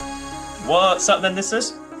What's up then,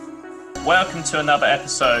 listeners? Welcome to another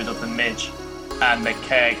episode of the Midge and the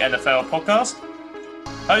Keg NFL podcast.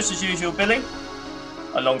 Host as usual, Billy.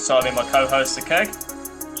 Alongside me, my co-host, the Keg.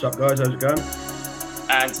 What's up, guys? How's it going?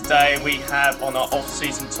 And today we have on our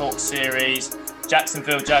off-season talk series,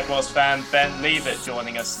 Jacksonville Jaguars fan Ben Leavitt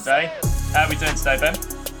joining us today. How are we doing today, Ben?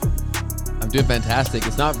 I'm doing fantastic.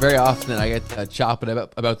 It's not very often that I get to chop it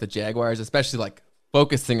about the Jaguars, especially like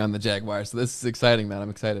focusing on the Jaguars. So this is exciting, man.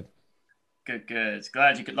 I'm excited. Good.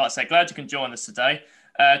 Glad you can join us today.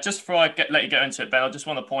 Just before I let you get into it, Ben, I just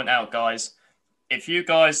want to point out, guys, if you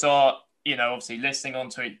guys are, obviously listening on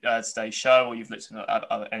to today's show, or you've listened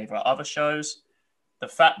to any of our other shows, the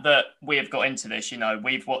fact that we have got into this,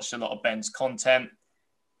 we've watched a lot of Ben's content.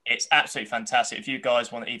 It's absolutely fantastic. If you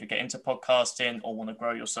guys want to either get into podcasting or want to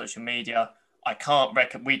grow your social media, we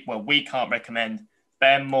can't recommend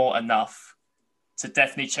Ben more enough to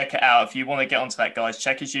definitely check it out. If you want to get onto that, guys,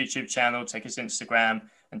 check his YouTube channel, check his Instagram,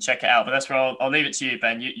 and check it out. But that's where I'll leave it to you,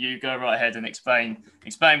 Ben. You go right ahead and explain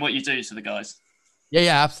what you do to the guys.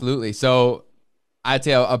 Yeah, absolutely. So I'd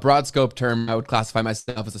say a broad scope term, I would classify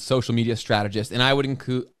myself as a social media strategist, and I would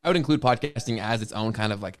include podcasting as its own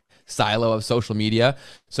kind of like silo of social media.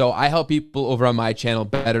 So I help people over on my channel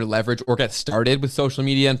better leverage or get started with social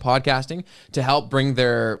media and podcasting to help bring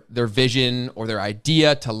their vision or their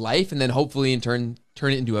idea to life, and then hopefully in turn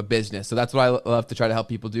it into a business. So that's what I love to try to help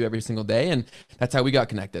people do every single day, and that's how we got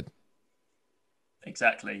connected.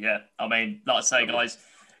 Exactly. Yeah. I mean, like I say, guys,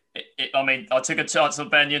 I took a chance on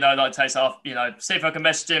Ben, taste off, see if I can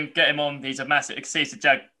message him, get him on. He's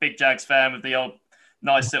a big Jags fan with the old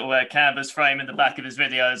nice little canvas frame in the back of his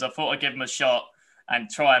videos. I thought I'd give him a shot and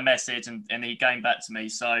try a message, and he came back to me.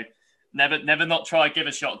 So never not try, give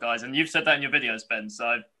a shot, guys. And you've said that in your videos, Ben.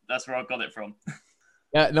 So that's where I got it from.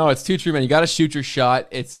 Yeah, no, it's too true, man. You got to shoot your shot.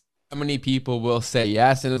 It's how many people will say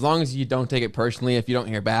yes. And as long as you don't take it personally, if you don't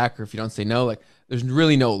hear back or if you don't say no, like there's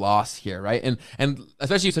really no loss here, right? And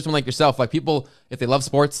especially for someone like yourself, like people, if they love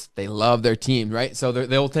sports, they love their team, right? So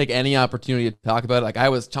they'll take any opportunity to talk about it. Like I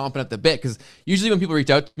was chomping at the bit because usually when people reach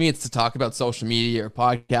out to me, it's to talk about social media or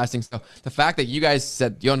podcasting. So the fact that you guys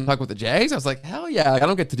said you want to talk about the Jags, I was like, hell yeah! Like, I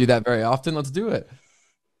don't get to do that very often. Let's do it.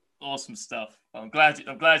 Awesome stuff. I'm glad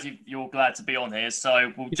you're glad to be on here.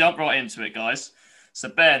 So we'll jump right into it, guys. So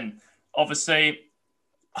Ben, obviously,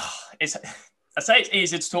 I say it's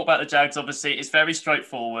easy to talk about the Jags. Obviously, it's very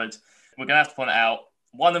straightforward. We're going to have to point it out.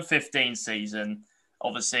 1-15 season.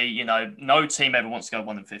 Obviously, no team ever wants to go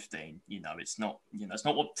 1-15. It's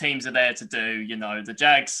not what teams are there to do. The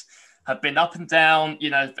Jags have been up and down,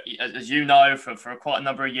 as for quite a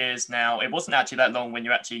number of years now. It wasn't actually that long when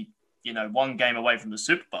you're actually, one game away from the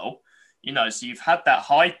Super Bowl. So you've had that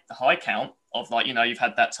high count of you've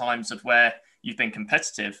had that times of where you've been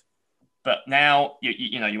competitive. But now,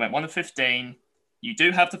 you went 1-15. You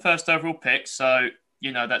do have the first overall pick, so,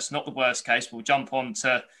 that's not the worst case. We'll jump on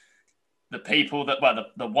to the people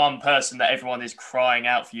the one person that everyone is crying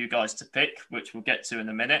out for you guys to pick, which we'll get to in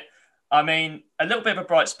a minute. I mean, a little bit of a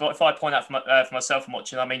bright spot, if I point out for myself and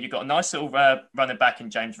watching, I mean, you've got a nice little running back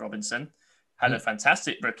in James Robinson, had a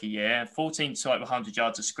fantastic rookie year, 14 to over 100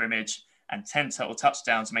 yards of scrimmage and 10 total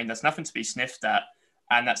touchdowns. I mean, there's nothing to be sniffed at,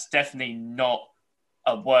 and that's definitely not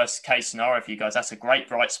a worst case scenario for you guys. That's a great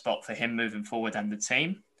bright spot for him moving forward and the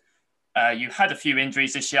team. You had a few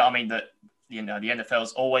injuries this year. I mean, the NFL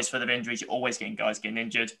is always full of injuries. You're always getting guys getting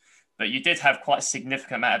injured, but you did have quite a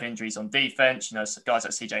significant amount of injuries on defense. Guys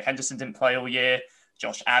like CJ Henderson didn't play all year.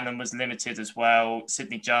 Josh Allen was limited as well.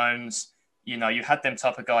 Sidney Jones, you had them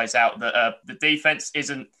type of guys out. That the defense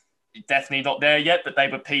isn't definitely not there yet, but they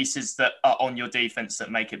were pieces that are on your defense that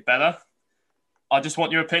make it better. I just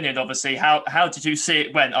want your opinion, obviously. How did you see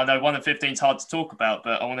it went? I know 1-15 is hard to talk about,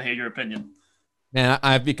 but I want to hear your opinion. Man,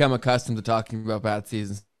 I've become accustomed to talking about bad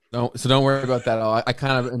seasons. So don't worry about that at all. I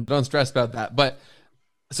kind of don't stress about that. But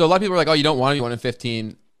so a lot of people are like, oh, you don't want to be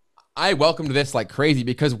 1-15. I welcome to this like crazy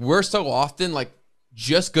because we're so often like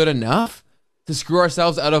just good enough to screw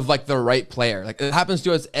ourselves out of like the right player. Like it happens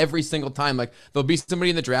to us every single time. Like there'll be somebody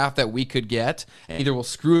in the draft that we could get, and either we'll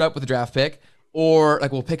screw it up with the draft pick, or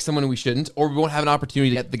like we'll pick someone we shouldn't, or we won't have an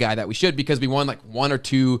opportunity to get the guy that we should because we won like one or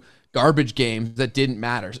two garbage games that didn't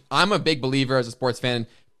matter. I'm a big believer as a sports fan.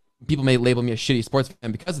 People may label me a shitty sports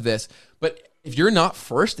fan because of this, but if you're not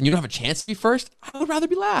first and you don't have a chance to be first, I would rather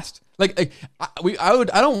be last. I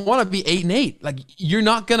don't want to be 8-8. Like you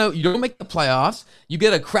don't make the playoffs. You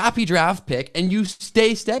get a crappy draft pick and you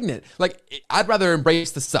stay stagnant. Like I'd rather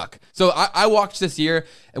embrace the suck. So I watched this year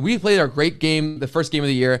and we played our great game, the first game of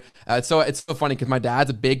the year. So it's so funny because my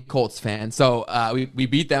dad's a big Colts fan. So we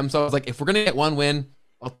beat them. So I was like, if we're going to get one win,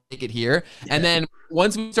 I'll take it here. Yeah. And then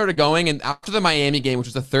once we started going, and after the Miami game, which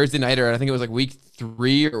was a Thursday nighter, I think it was like week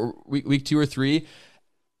 2 or 3,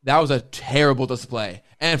 that was a terrible display.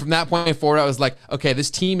 And from that point forward, I was like, okay,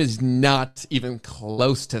 this team is not even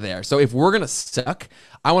close to there. So if we're going to suck,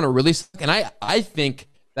 I want to really suck. And I think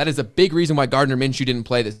that is a big reason why Gardner Minshew didn't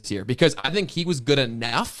play this year, because I think he was good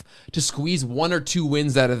enough to squeeze 1 or 2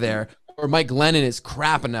 wins out of there, or Mike Glennon is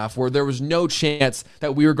crap enough where there was no chance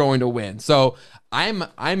that we were going to win. So I'm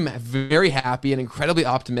very happy and incredibly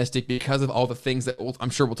optimistic because of all the things that I'm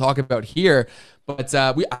sure we'll talk about here. But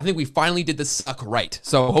I think we finally did the suck right.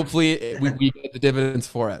 So hopefully we get the dividends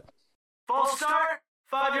for it. False start,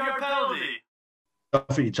 5-yard penalty. I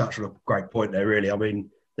think you touched on a great point there, really. I mean,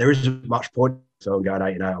 there isn't much point on going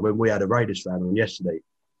 8-8. I mean, we had a Raiders fan on yesterday,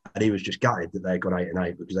 and he was just gutted that they got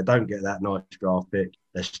 8-8 because they don't get that nice draft pick.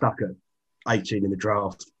 They're stuck at 18 in the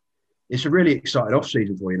draft. It's a really exciting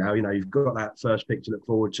off-season for you now. You know, you've got that first pick to look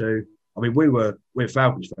forward to. I mean, we're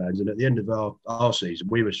Falcons fans, and at the end of our season,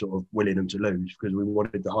 we were sort of willing them to lose because we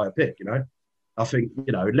wanted the higher pick, you know. I think,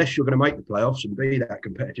 you know, unless you're going to make the playoffs and be that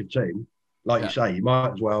competitive team, like you say, you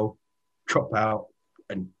might as well drop out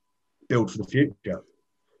and build for the future.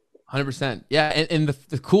 100%. Yeah, and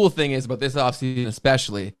the cool thing is about this offseason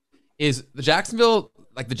especially is the Jacksonville,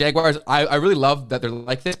 like the Jaguars, I really love that they're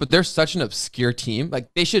like this, but they're such an obscure team.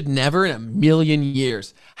 Like, they should never in a million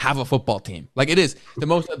years have a football team. Like, it is the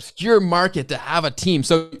most obscure market to have a team.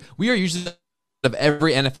 So we are usually of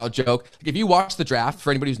every NFL joke. Like, if you watch the draft, for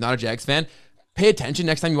anybody who's not a Jags fan, pay attention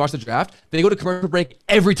next time you watch the draft. They go to commercial break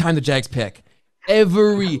every time the Jags pick.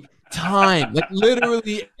 Every time, like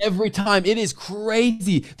literally every time. It is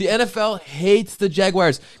crazy. The NFL hates the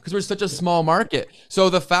Jaguars because we're such a small market. So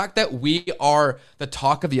the fact that we are the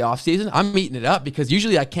talk of the offseason, I'm eating it up because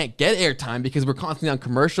usually I can't get airtime because we're constantly on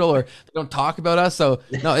commercial or they don't talk about us. So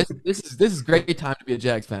no, this is great time to be a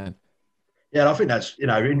Jags fan. Yeah, and I think that's, you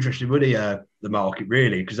know, interesting with the market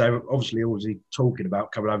really, because they were obviously talking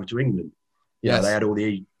about coming over to England. You know, they had all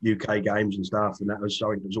the UK games and stuff, and that was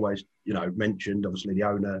something that was always, you know, mentioned. Obviously, the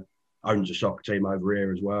owner owns a soccer team over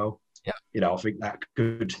here as well. Yeah. You know, I think that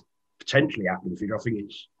could potentially happen in the future. I think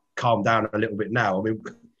it's calmed down a little bit now. I mean,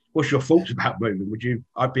 what's your thoughts about moving?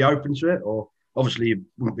 I'd be open to it, or obviously you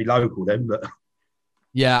wouldn't be local then, but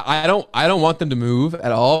yeah, I don't want them to move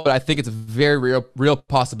at all, but I think it's a very real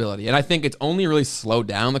possibility. And I think it's only really slowed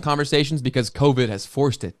down the conversations because COVID has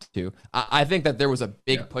forced it to. I think that there was a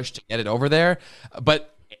big push to get it over there,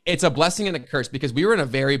 but it's a blessing and a curse because we were in a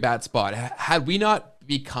very bad spot. Had we not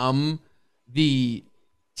become the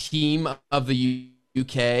team of the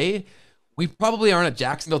UK, we probably aren't a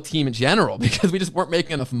Jacksonville team in general because we just weren't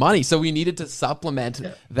making enough money. So we needed to supplement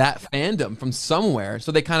that fandom from somewhere.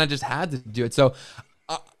 So they kind of just had to do it. So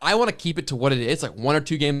I want to keep it to what it is, like 1 or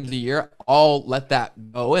 2 games a year. I'll let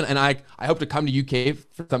that go. And I hope to come to UK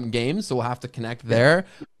for some games, so we'll have to connect there.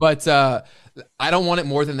 But I don't want it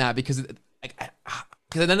more than that because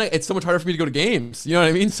then it's so much harder for me to go to games. You know what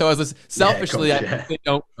I mean? So as selfishly, I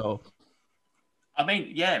don't go. I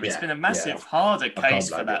mean, it's been a massive harder case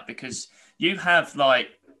for that because you have, like,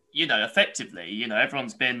 you know, effectively, you know,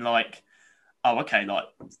 everyone's been like, oh, okay, like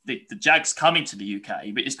the Jags coming to the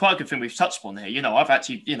UK, but it's quite a good thing we've touched upon here. You know, I've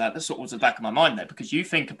actually, you know, that sort of was the back of my mind there because you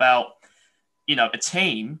think about, you know, a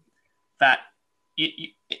team that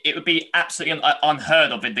it would be absolutely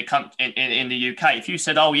unheard of in the UK. If you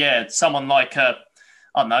said, oh yeah, someone like I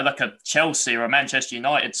don't know, like a Chelsea or a Manchester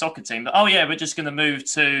United soccer team, that, oh yeah, we're just going to move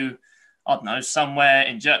to, I don't know, somewhere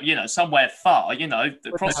in, you know, somewhere far, you know,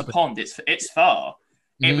 across the pond, it's far.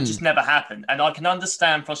 It would just never happen. And I can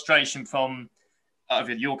understand frustration from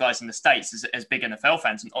your guys in the States as big NFL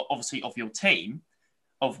fans and obviously of your team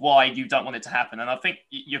of why you don't want it to happen. And I think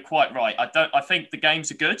you're quite right. I think the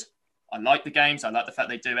games are good. I like the games. I like the fact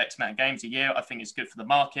they do X amount of games a year. I think it's good for the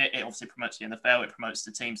market. It obviously promotes the NFL. It promotes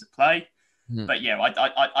the teams that play. But yeah,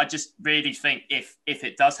 I just really think if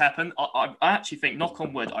it does happen, I actually think, knock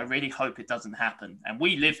on wood, I really hope it doesn't happen. And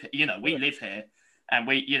we live here. And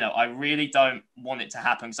I really don't want it to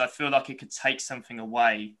happen because I feel like it could take something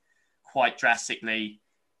away quite drastically,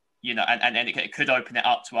 you know, and it could open it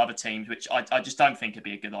up to other teams, which I just don't think it'd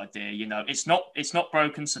be a good idea. You know, it's not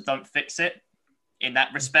broken, so don't fix it in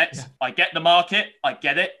that respect. Yeah. I get the market, I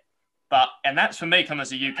get it, and that's for me coming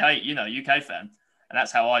as a UK fan, and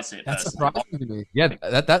that's how I see it. That's surprising to me. Yeah,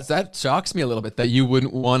 that shocks me a little bit that you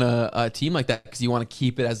wouldn't want a team like that because you want to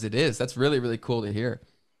keep it as it is. That's really, really cool to hear.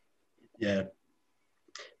 Yeah.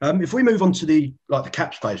 If we move on to the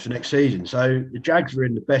cap space for next season, so the Jags are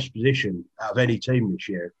in the best position out of any team this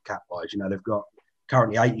year, cap-wise. You know, they've got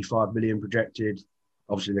currently 85 million projected.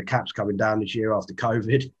 Obviously, the cap's coming down this year after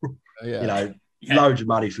COVID. You know, Yeah. Loads of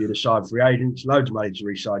money for you to sign free agents, loads of money to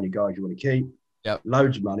re-sign your guys you want to keep. Yep.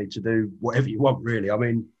 Loads of money to do whatever you want, really. I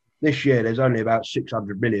mean, this year there's only about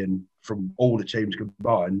 600 million from all the teams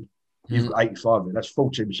combined. You've got 85 of it. That's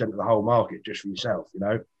 14% of the whole market just for yourself. You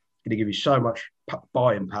know, it's going to give you so much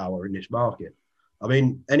buying power in this market. I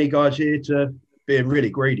mean, any guys here to being really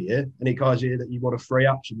greedy here? Any guys here that you want to free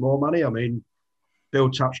up some more money? I mean, Bill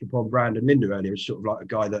touched upon Brandon Linder earlier as sort of like a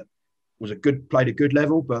guy that was played a good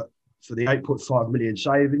level, but for the 8.5 million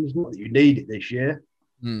savings, not that you need it this year,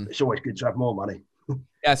 it's always good to have more money.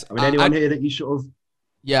 Yes. I mean, anyone here that you sort of...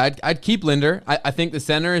 Yeah, I'd keep Linder. I think the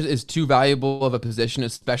center is too valuable of a position,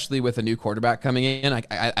 especially with a new quarterback coming in.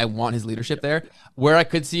 I want his leadership there. Where I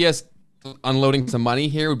could see us unloading some money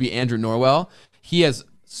here would be Andrew Norwell. He has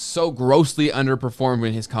so grossly underperformed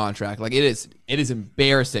in his contract. Like it is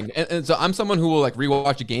embarrassing. And so I'm someone who will like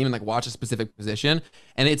rewatch a game and like watch a specific position,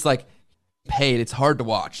 and it's like paid. It's hard to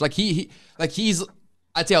watch. Like he's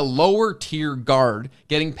I'd say a lower tier guard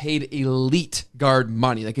getting paid elite guard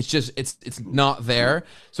money. Like it's not there.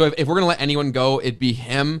 So if we're gonna let anyone go, it'd be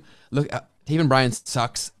him. Look, Taven Bryan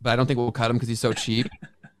sucks, but I don't think we'll cut him because he's so cheap.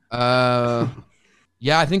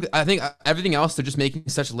 Yeah, I think everything else, they're just making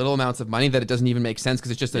such little amounts of money that it doesn't even make sense because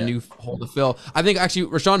it's just a new hole to fill. I think actually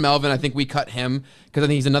Rashawn Melvin, I think we cut him because I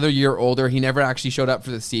think he's another year older. He never actually showed up for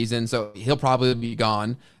the season, so he'll probably be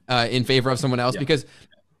gone in favor of someone else because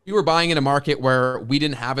we were buying in a market where we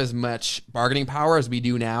didn't have as much bargaining power as we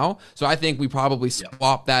do now. So I think we probably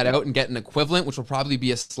swap that out and get an equivalent, which will probably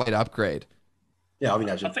be a slight upgrade. Yeah, I mean,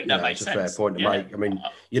 that's a fair point to make. I mean,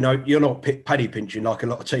 you're not penny pinching like a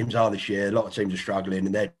lot of teams are this year. A lot of teams are struggling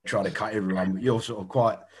and they're trying to cut everyone. But you're sort of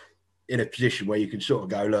quite in a position where you can sort of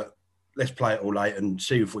go, look, let's play it all late and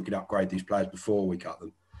see if we can upgrade these players before we cut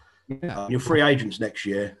them. Yeah. Your free agents next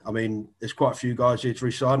year, I mean, there's quite a few guys here to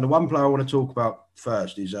resign. The one player I want to talk about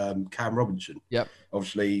first is Cam Robinson. Yep.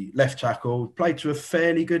 Obviously, left tackle, played to a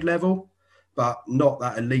fairly good level, but not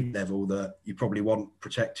that elite level that you probably want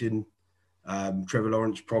protecting Trevor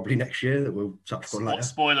Lawrence probably next year, that we'll touch on later.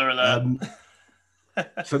 Spoiler alert.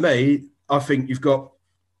 For me, I think you've got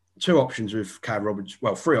two options with Cam Robinson.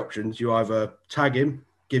 Well, three options. You either tag him,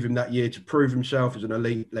 give him that year to prove himself as an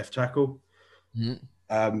elite left tackle.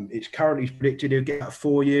 Mm-hmm. It's currently predicted he'll get a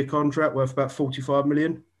 4-year contract worth about 45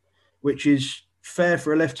 million, which is fair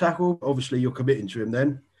for a left tackle. Obviously, you're committing to him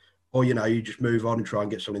then, or you just move on and try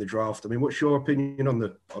and get someone in the draft. I mean, what's your opinion on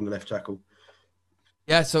the left tackle?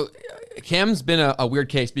 Yeah, so Cam's been a weird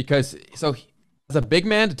case because as a big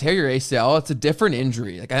man to tear your ACL, it's a different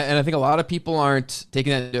injury. And I think a lot of people aren't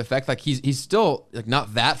taking that into effect. Like he's still like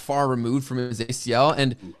not that far removed from his ACL,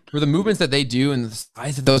 and for the movements that they do and the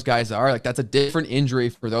size that those guys are, like that's a different injury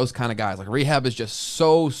for those kind of guys. Like rehab is just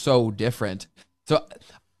so different. So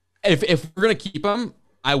if we're gonna keep him,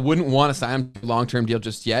 I wouldn't want to sign him to a long-term deal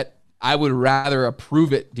just yet. I would rather a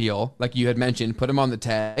prove it deal, like you had mentioned, put him on the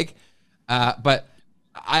tag. But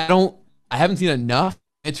I haven't seen enough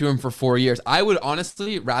into him for 4 years. I would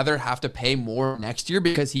honestly rather have to pay more next year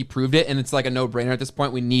because he proved it and it's like a no-brainer at this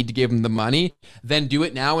point. We need to give him the money, then do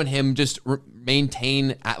it now and him just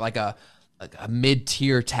maintain at like a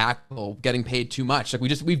mid-tier tackle getting paid too much. Like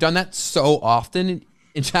we've done that so often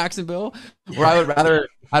in Jacksonville where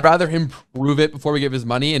I'd rather him prove it before we give his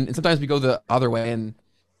money, and sometimes we go the other way, and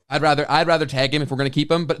I'd rather tag him if we're going to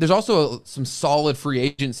keep him. But there's also some solid free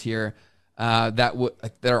agents here that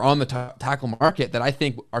are on the tackle market that I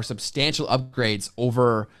think are substantial upgrades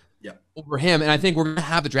over him. And I think we're going to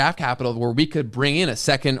have the draft capital where we could bring in a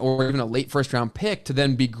second or even a late first round pick to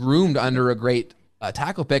then be groomed under a great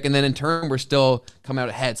tackle pick. And then in turn, we're still coming out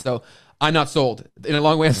ahead. So I'm not sold. In a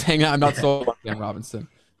long way of saying that, I'm not sold on Cam Robinson.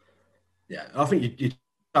 Yeah, I think you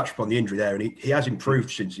touched upon the injury there, and he has improved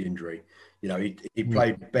since the injury. He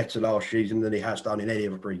played better last season than he has done in any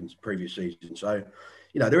other previous season. So,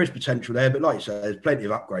 there is potential there, but like you said, there's plenty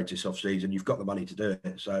of upgrades this offseason. You've got the money to do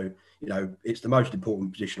it. So, it's the most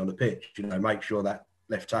important position on the pitch. Make sure that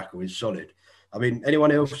left tackle is solid. I mean,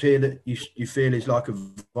 anyone else here that you feel is like a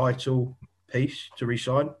vital piece to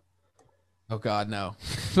re-sign? Oh God, no.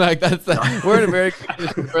 We're in a very,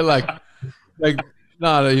 we're like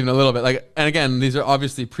not even a little bit. And again, these are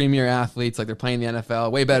obviously premier athletes. Like they're playing the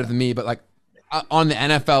NFL way better than me, but on the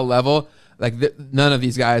NFL level, none of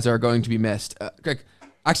these guys are going to be missed.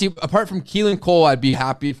 Actually, apart from Keelan Cole, I'd be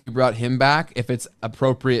happy if we brought him back if it's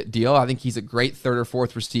appropriate deal. I think he's a great third or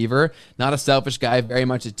fourth receiver. Not a selfish guy, very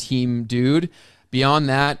much a team dude. Beyond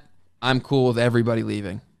that, I'm cool with everybody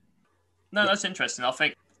leaving. No, that's interesting. I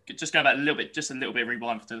think just going back a little bit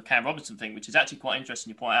rewind to the Cam Robinson thing, which is actually quite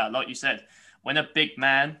interesting. You point out, like you said, when a big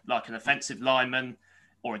man, like an offensive lineman,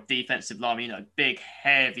 or a defensive lineman, big,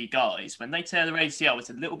 heavy guys, when they tear their ACL,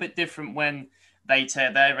 it's a little bit different when they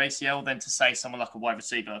tear their ACL than to say someone like a wide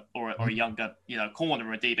receiver or a younger, corner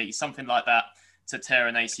or a DB, something like that, to tear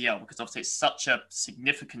an ACL, because obviously it's such a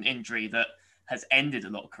significant injury that has ended a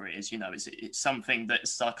lot of careers. It's something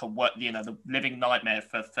that's like the living nightmare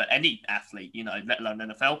for any athlete, let alone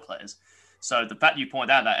NFL players. So the fact you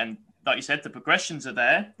point out that, and like you said, the progressions are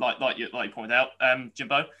there, like you pointed out,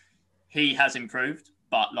 Jimbo, he has improved.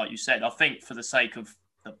 But like you said, I think for the sake of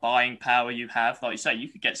the buying power you have, like you say, you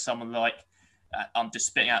could get someone like, I'm just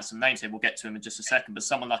spitting out some names here, we'll get to him in just a second, but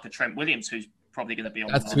someone like a Trent Williams, who's probably going to be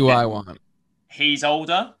on That's who I want. He's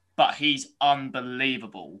older, but he's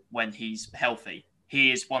unbelievable when he's healthy.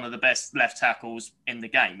 He is one of the best left tackles in the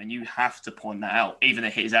game, and you have to point that out. Even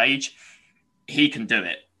at his age, he can do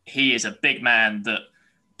it. He is a big man that,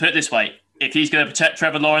 put it this way, if he's going to protect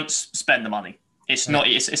Trevor Lawrence, spend the money. It's not.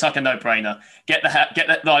 It's like a no-brainer. Get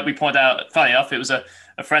that. Like we pointed out. Funny enough, it was a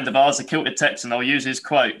friend of ours, a kilted Texan. I'll use his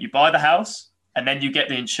quote: "You buy the house, and then you get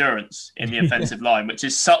the insurance in the offensive line," which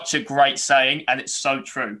is such a great saying, and it's so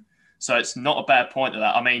true. So it's not a bad point of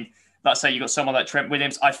that. I mean, let's say you got someone like Trent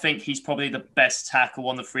Williams. I think he's probably the best tackle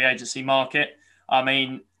on the free agency market. I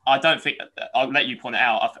mean, I don't think I'll let you point it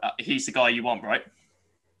out. He's the guy you want, right?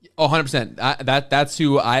 Oh, 100%. That's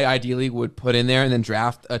who I ideally would put in there and then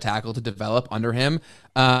draft a tackle to develop under him.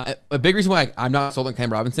 A big reason why I'm not sold on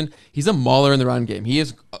Cam Robinson, he's a mauler in the run game. He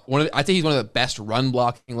is I'd say he's one of the best run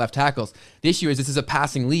blocking left tackles. The issue is this is a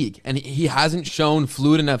passing league, and he hasn't shown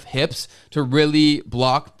fluid enough hips to really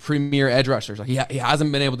block premier edge rushers. He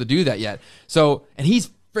hasn't been able to do that yet. So, and he's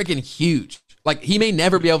freaking huge. Like, he may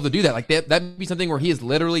never be able to do that. Like, that'd be something where he is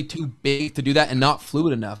literally too big to do that and not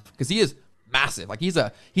fluid enough, because he is massive. Like, he's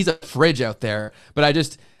a fridge out there. But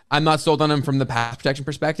I'm not sold on him from the pass protection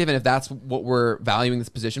perspective. And if that's what we're valuing this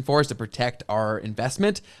position for, is to protect our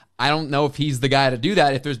investment, I don't know if he's the guy to do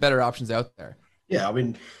that if there's better options out there. Yeah, I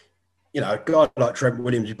mean, a guy like Trent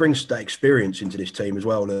Williams, he brings that experience into this team as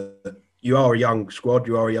well. You are a young squad,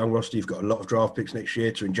 you are a young roster, you've got a lot of draft picks next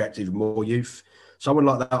year to inject even more youth. Someone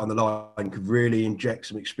like that on the line could really inject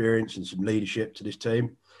some experience and some leadership to this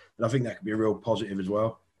team. And I think that could be a real positive as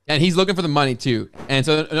well. And he's looking for the money too. And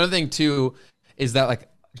so another thing too is that, like,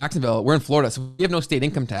 Jacksonville, we're in Florida, so we have no state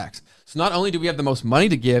income tax. So not only do we have the most money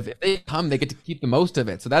to give, if they come, they get to keep the most of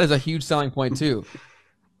it. So that is a huge selling point too.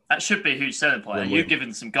 That should be a huge selling point. And you've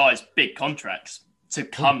given some guys big contracts to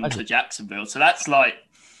come to Jacksonville. So that's like,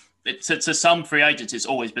 to some free agents, it's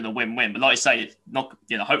always been a win-win. But like I say, it's not,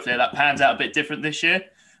 hopefully that pans out a bit different this year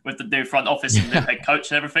with the new front office and the head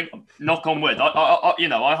coach and everything. Knock on wood.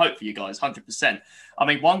 I hope for you guys, 100%. I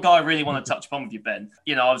mean, one guy I really want to touch upon with you, Ben.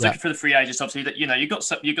 I was looking for the free agents. Obviously, that you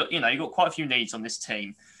got quite a few needs on this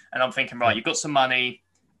team, and I'm thinking, right, you've got some money.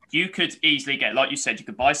 You could easily get, like you said, you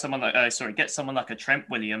could buy someone like, get someone like a Trent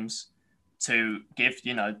Williams to give,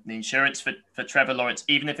 the insurance for Trevor Lawrence,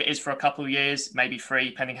 even if it is for a couple of years, maybe 3,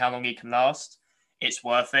 depending how long he can last. It's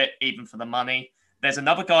worth it, even for the money. There's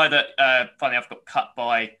another guy that, funny enough, got cut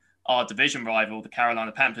by our division rival, the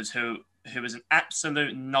Carolina Panthers, who was an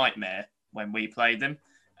absolute nightmare when we played them,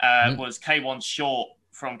 was K1 Short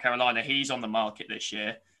from Carolina. He's on the market this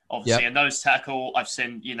year. Obviously, a nose tackle, I've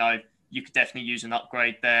seen, you could definitely use an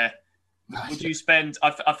upgrade there. Would you spend,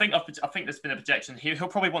 I think there's been a projection, he'll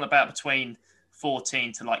probably want about between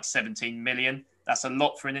 14 to like 17 million. That's a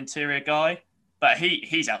lot for an interior guy, but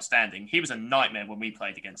he's outstanding. He was a nightmare when we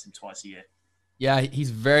played against him twice a year. Yeah, he's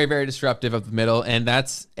very, very disruptive of the middle, and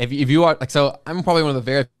that's if you are like, so I'm probably one of the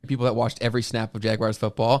very few people that watched every snap of Jaguars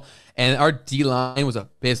football, and our D line was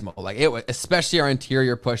abysmal. Like, it was, especially our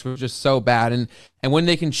interior push was just so bad, and when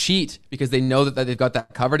they can cheat because they know that they've got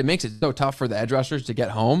that covered, it makes it so tough for the edge rushers to get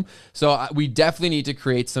home. So we definitely need to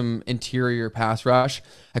create some interior pass rush.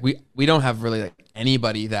 Like, we don't have really like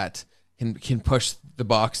anybody that can push the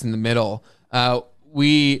box in the middle.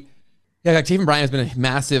 Yeah, like Taven Bryan has been a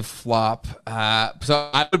massive flop.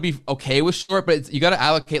 So I would be okay with Short, but you got to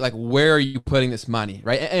allocate, like, where are you putting this money,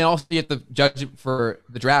 right? And also you have to judge it for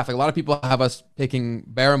the draft. Like, a lot of people have us picking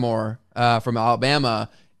Barrymore from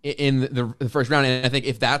Alabama in the first round. And I think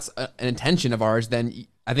if that's an intention of ours, then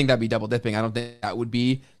I think that'd be double dipping. I don't think that would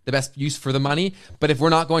be the best use for the money. But if we're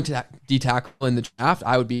not going to D-tackle in the draft,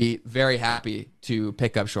 I would be very happy to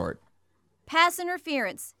pick up Short. Pass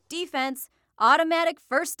interference, defense, automatic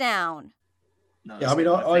first down. No, yeah, I mean,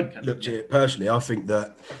 I looked at it personally. I think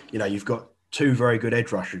that, you've got 2 very good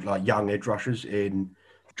edge rushers, like young edge rushers in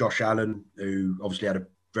Josh Allen, who obviously had a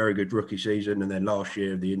very good rookie season, and then last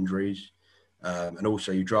year the injuries. And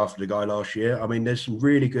also you drafted a guy last year. I mean, there's some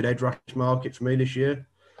really good edge rush market for me this year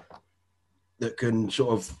that can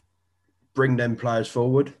sort of bring them players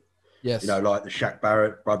forward. Yes. You know, like the Shaq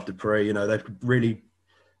Barrett, Bud Dupree, you know,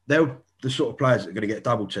 they're the sort of players that are going to get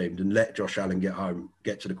double teamed and let Josh Allen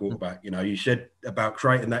get to the quarterback. You know, you said about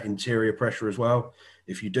creating that interior pressure as well.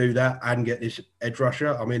 If you do that and get this edge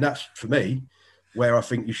rusher, I mean, that's for me where I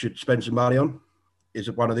think you should spend some money on. Is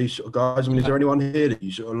it one of these sort of guys? I mean, is there anyone here that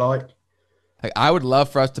you sort of like? I would love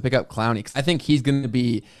for us to pick up Clowney because I think he's going to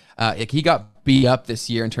be he got beat up this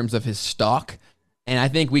year in terms of his stock. And I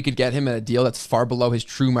think we could get him at a deal that's far below his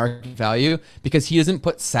true market value because he doesn't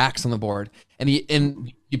put sacks on the board. And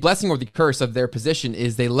the blessing or the curse of their position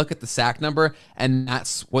is they look at the sack number and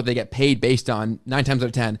that's what they get paid based on 9 times out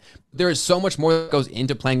of 10. There is so much more that goes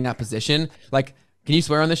into playing that position. Like, can you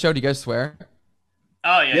swear on this show? Do you guys swear?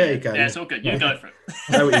 Oh, yeah. You can. Yeah, it's all good. You go for it.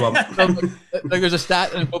 Know what you want. Like, there's a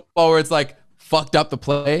stat in football where it's like, fucked up the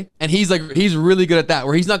play, and he's really good at that,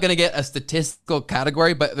 where he's not going to get a statistical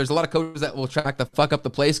category, but there's a lot of coaches that will track the fuck up the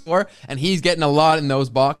play score, and he's getting a lot in those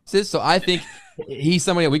boxes. So I think he's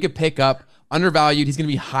somebody that we could pick up, undervalued. He's going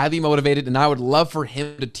to be highly motivated, and I would love for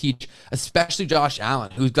him to teach, especially Josh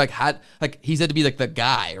Allen, who's he said to be like the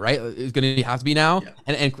guy, right? Is going to have to be now,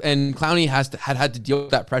 yeah. and Clowney had to deal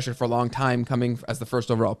with that pressure for a long time, coming as the first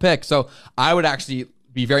overall pick. So I would actually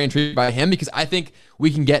be very intrigued by him because I think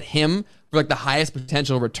we can get him for like the highest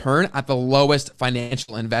potential return at the lowest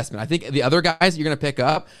financial investment. I think the other guys you're going to pick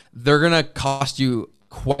up, they're going to cost you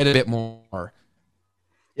quite a bit more.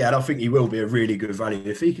 Yeah, and I think he will be a really good value.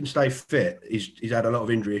 If he can stay fit, he's had a lot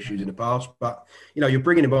of injury issues in the past, but, you know, you're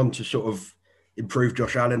bringing him on to sort of improve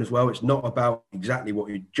Josh Allen as well. It's not about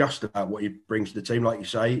just about what he brings to the team. Like you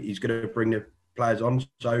say, he's going to bring the players on.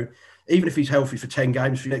 So even if he's healthy for 10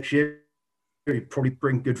 games for next year, he'd probably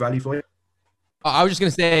bring good value for you. I was just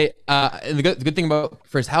going to say, and the good thing about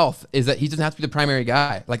for his health is that he doesn't have to be the primary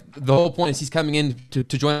guy. Like, the whole point is he's coming in to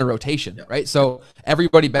join a rotation, right? So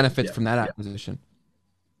everybody benefits from that acquisition.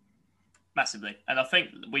 Massively. And I think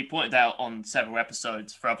we pointed out on several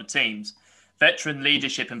episodes for other teams, veteran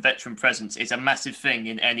leadership and veteran presence is a massive thing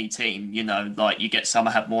in any team. You know, like, you get some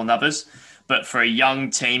have more than others, but for a young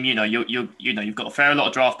team, you know, you've got a fair lot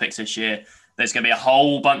of draft picks this year. There's going to be a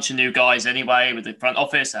whole bunch of new guys anyway with the front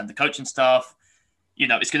office and the coaching staff. You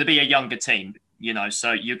know, it's going to be a younger team, you know,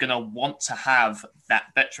 so you're going to want to have that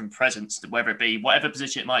veteran presence, whether it be whatever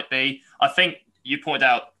position it might be. I think you pointed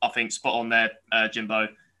out, I think, spot on there, Jimbo,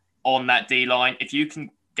 on that D-line. If you can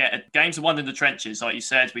get games are won in the trenches, like you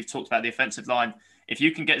said, we've talked about the offensive line. If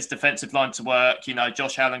you can get this defensive line to work, you know,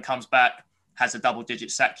 Josh Allen comes back, has a double-digit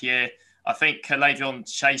sack year. I think K'Lavon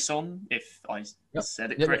Chaisson, if I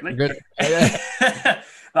said it correctly.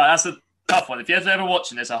 That's a tough one. If you're ever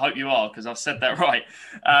watching this, I hope you are, because I've said that right.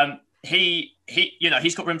 He, you know,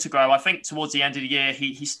 he's got room to grow. I think towards the end of the year,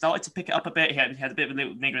 he started to pick it up a bit. He had a bit of a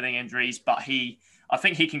little niggling injuries, but I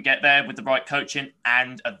think he can get there with the right coaching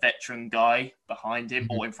and a veteran guy behind him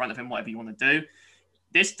or in front of him, whatever you want to do.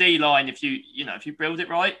 This D line, if you build it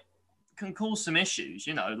right, can cause some issues.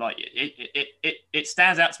 You know, like it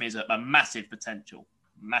stands out to me as a massive potential.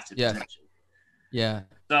 Potential. Yeah.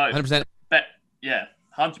 So 100%. But yeah,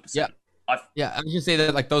 100%. Yeah. I was gonna say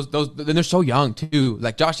that, like, those then they're so young too.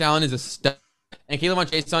 Like, Josh Allen is a stud, and K'Lavon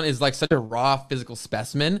Chaisson is like such a raw physical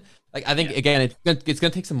specimen. Like, I think again, it's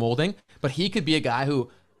gonna take some molding, but he could be a guy who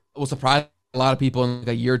will surprise a lot of people in like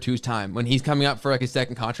a year or two's time when he's coming up for like his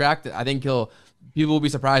second contract. I think people will be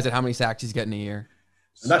surprised at how many sacks he's getting a year.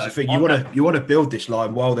 And that's the thing, you want to build this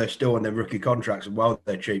line while they're still on their rookie contracts and while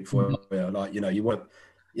they're cheap for like, you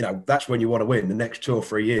know, that's when you want to win. The next 2 or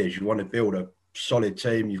 3 years, you want to build a solid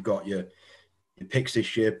team. You've got your picks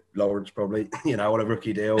this year, Lawrence probably, you know, on a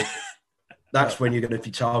rookie deal. That's when you're going to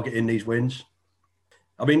be targeting these wins.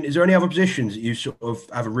 I mean, is there any other positions that you sort of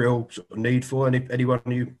have a real sort of need for? Anyone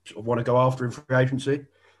you sort of want to go after in free agency?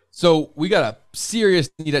 So we got a serious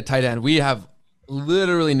need at tight end. We have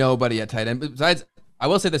literally nobody at tight end. Besides, I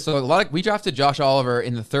will say this: so we drafted Josh Oliver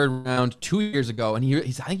in the 3rd round 2 years ago, and I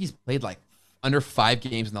think he's played like under 5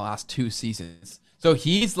 games in the last 2 seasons. So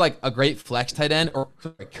he's like a great flex tight end, or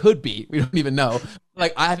could be. We don't even know.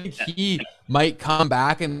 Like, I think he might come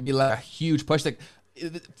back and be like a huge push. Like,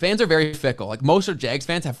 fans are very fickle. Like, most of Jags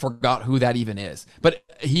fans have forgot who that even is. But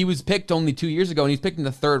he was picked only 2 years ago, and he's picked in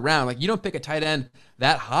the 3rd round. Like, you don't pick a tight end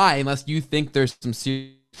that high unless you think there's some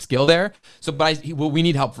serious skill there. So, but we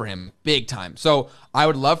need help for him big time. So I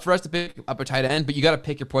would love for us to pick up a tight end, but you got to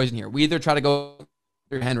pick your poison here. We either try to go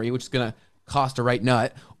Henry, which is going to cost a right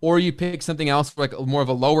nut, or you pick something else for like more of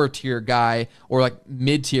a lower tier guy or like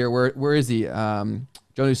mid tier. Where is he?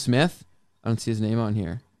 Jonnu Smith? I don't see his name on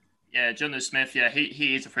here. Yeah, Jonnu Smith. Yeah,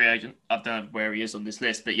 he is a free agent. I don't know where he is on this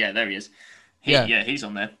list, but yeah, there he is. He's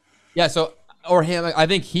on there. Yeah, so or him. I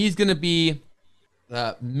think he's going to be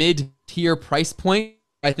mid-tier price point.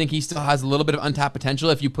 I think he still has a little bit of untapped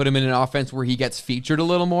potential if you put him in an offense where he gets featured a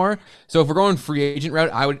little more. So if we're going free agent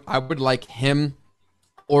route, I would like him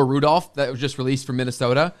or Rudolph that was just released from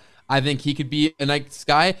Minnesota. I think he could be a nice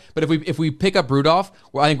guy. But if we pick up Rudolph,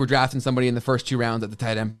 well, I think we're drafting somebody in the first 2 rounds at the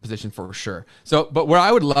tight end position for sure. So, but where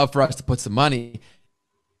I would love for us to put some money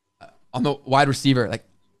on the wide receiver, like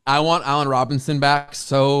I want Allen Robinson back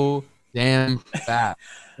so damn bad.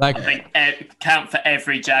 Like, I think count for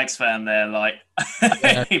every Jags fan there. Like,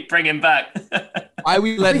 bring him back. Why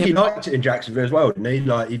we let him? He liked it in Jacksonville as well, didn't he?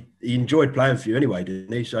 Like he enjoyed playing for you anyway,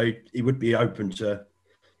 didn't he? So he would be open to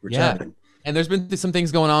returning. Yeah. And there's been some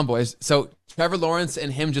things going on, boys. So Trevor Lawrence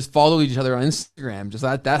and him just followed each other on Instagram. Just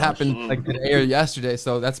that happened like today or yesterday.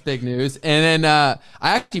 So that's big news. And then I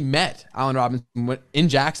actually met Allen Robinson in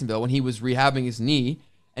Jacksonville when he was rehabbing his knee,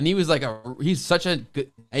 and he was like he's such a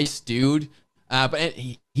good, nice dude. But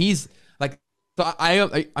he's like, so I'm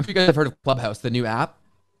sure you guys have heard of Clubhouse, the new app.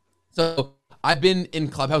 So I've been in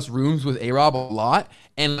Clubhouse rooms with A-Rob a lot,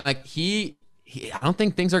 and like I don't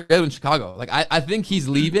think things are good in Chicago. Like I think he's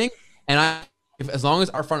leaving, and as long as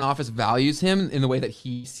our front office values him in the way that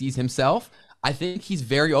he sees himself, I think he's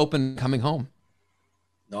very open coming home.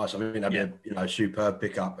 Nice. I mean, that'd be a superb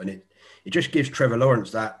pickup, and it just gives Trevor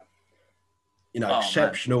Lawrence that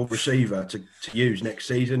exceptional receiver to use next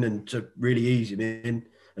season and to really ease him in.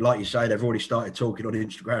 And like you say, they've already started talking on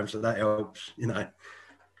Instagram, so that helps,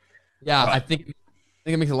 Yeah, Right. I think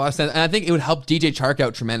it makes a lot of sense. And I think it would help DJ Chark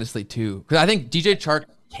out tremendously too. Because I think DJ Chark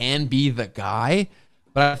can be the guy,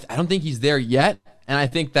 but I don't think he's there yet. And I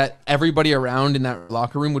think that everybody around in that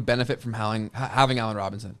locker room would benefit from having Allen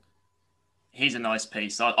Robinson. He's a nice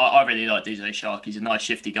piece. I really like DJ Chark. He's a nice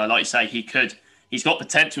shifty guy. Like you say, he's got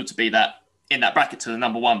potential to be that in that bracket to the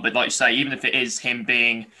number 1, but like you say, even if it is him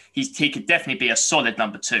being, he could definitely be a solid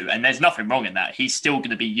number 2, and there's nothing wrong in that. He's still going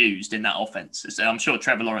to be used in that offense. So I'm sure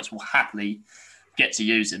Trevor Lawrence will happily get to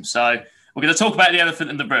use him. So we're going to talk about the elephant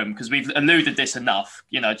in the room because we've alluded this enough,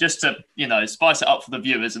 just to, spice it up for the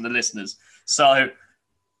viewers and the listeners. So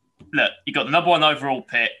look, you got the number 1 overall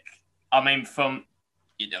pick. I mean, from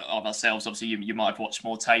of ourselves, obviously you might have watched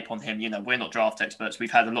more tape on him. We're not draft experts.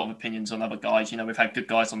 We've had a lot of opinions on other guys. We've had good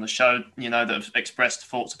guys on the show, that have expressed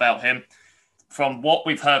thoughts about him. From what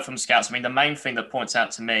we've heard from scouts, I mean, the main thing that points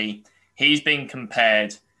out to me, he's been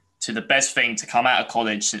compared to the best thing to come out of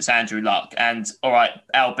college since Andrew Luck. And all right,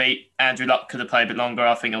 albeit Andrew Luck could have played a bit longer.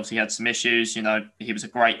 I think obviously he had some issues. He was a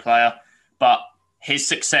great player, but his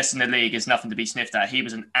success in the league is nothing to be sniffed at. He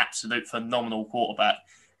was an absolute phenomenal quarterback.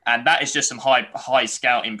 And that is just some high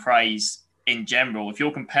scouting praise in general. If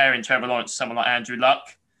you're comparing Trevor Lawrence to someone like Andrew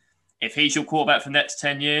Luck, if he's your quarterback for the next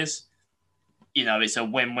 10 years, it's a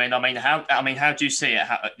win-win. I mean, how do you see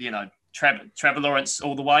it? Trevor Lawrence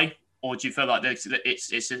all the way, or do you feel like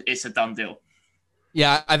it's a done deal?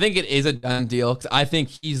 Yeah, I think it is a done deal because I think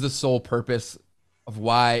he's the sole purpose of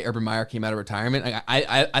why Urban Meyer came out of retirement.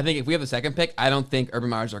 I think if we have the second pick, I don't think Urban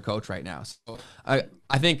Meyer's our coach right now. So I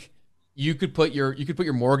think you could put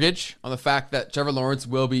your mortgage on the fact that Trevor Lawrence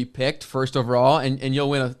will be picked first overall, and you'll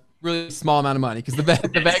win a really small amount of money because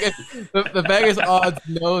the Vegas odds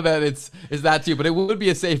know that it's that too, but it would be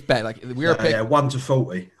a safe bet. Like we are picked 1 to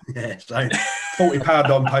 40. Yeah, so £40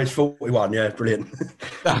 on pays 41. Yeah, brilliant.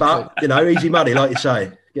 But easy money, like you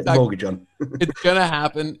say. Get the mortgage on. It's gonna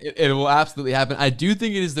happen. It will absolutely happen. I do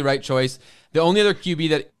think it is the right choice. The only other QB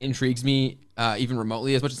that intrigues me, even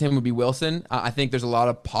remotely, as much as him, would be Wilson. I think there's a lot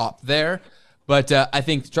of pop there, but I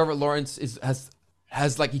think Trevor Lawrence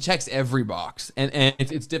has like he checks every box, and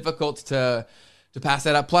it's difficult to pass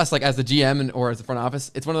that up. Plus, like as the GM or as the front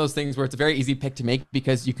office, it's one of those things where it's a very easy pick to make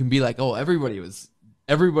because you can be like, oh, everybody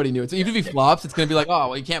knew it. So even if he flops, it's gonna be like, oh,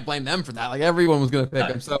 well, you can't blame them for that. Like everyone was gonna pick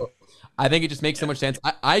him. So I think it just makes so much sense.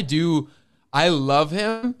 I love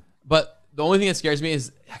him, but the only thing that scares me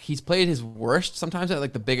is he's played his worst sometimes at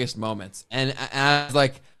like the biggest moments. And as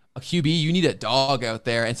like a QB, you need a dog out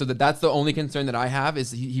there. And so that's the only concern that I have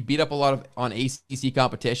is he beat up a lot on ACC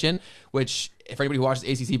competition, which if anybody who watches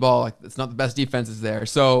ACC ball, like it's not the best defenses there.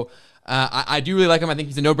 So I do really like him. I think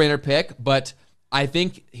he's a no-brainer pick, but I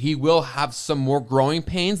think he will have some more growing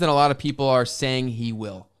pains than a lot of people are saying he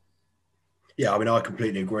will. Yeah, I mean, I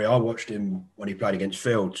completely agree. I watched him when he played against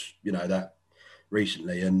Fields, that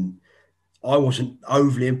recently, and I wasn't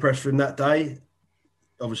overly impressed with him that day.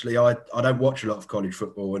 Obviously, I don't watch a lot of college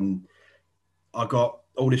football, and I got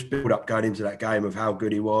all this build-up going into that game of how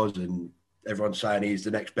good he was, and everyone's saying he's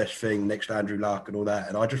the next best thing, next to Andrew Luck and all that.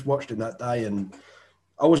 And I just watched him that day, and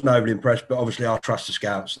I wasn't overly impressed, but obviously I trust the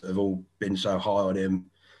scouts that have all been so high on him.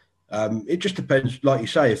 It just depends, like you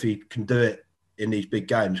say, if he can do it in these big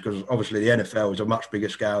games, because obviously the NFL is a much bigger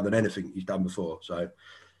scale than anything he's done before. So,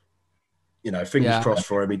 fingers crossed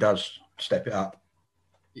for him, he does step it up.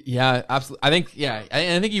 Yeah, absolutely. I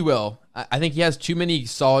think he will. I think he has too many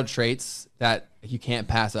solid traits that you can't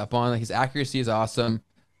pass up on. Like, his accuracy is awesome.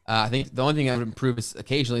 I think the only thing I would improve is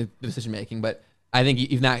occasionally the decision making, but I think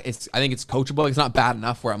I think it's coachable. It's not bad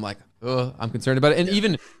enough where I'm like, oh, I'm concerned about it. And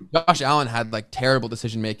even Josh Allen had like terrible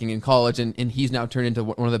decision making in college, and he's now turned into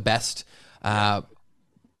one of the best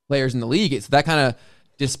players in the league. So that kind of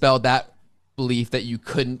dispelled that belief that you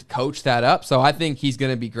couldn't coach that up. So I think he's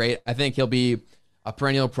going to be great. I think he'll be a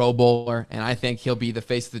perennial Pro Bowler, and I think he'll be the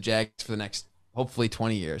face of the Jags for the next, hopefully,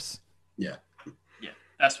 20 years. Yeah.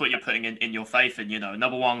 That's what you're putting in your faith in,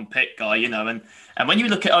 number one pick guy, and when you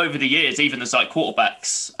look at over the years, even as like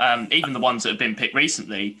quarterbacks, even the ones that have been picked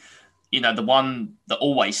recently, the one that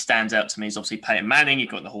always stands out to me is obviously Peyton Manning.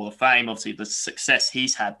 You've got in the Hall of Fame, obviously the success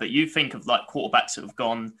he's had, but you think of like quarterbacks that have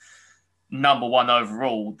gone number one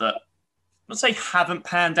overall that, not say haven't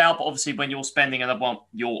panned out, but obviously when you're spending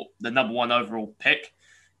the number one overall pick,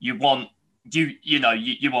 you want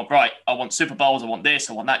you want, right, I want Super Bowls, I want this,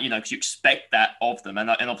 I want that, because you expect that of them. And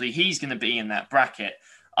obviously he's going to be in that bracket.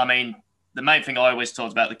 I mean, the main thing I always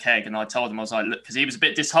talked about the keg, and I told him, I was like, look, because he was a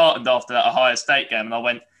bit disheartened after that Ohio State game. And I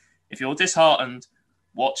went, if you're disheartened,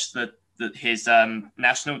 watch his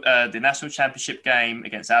national championship game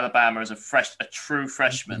against Alabama as a true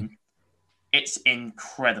freshman. It's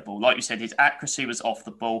incredible. Like you said, his accuracy was off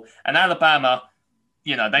the ball. And Alabama,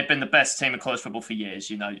 they've been the best team in college football for years.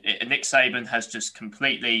 Nick Saban has just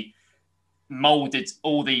completely molded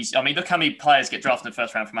all these. I mean, look how many players get drafted in the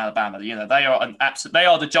first round from Alabama. They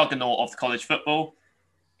are the juggernaut of college football.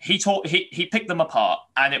 He picked them apart,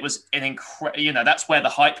 and it was an incredible. That's where the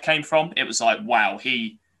hype came from. It was like, wow,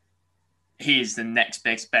 he is the next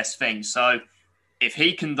best thing. So if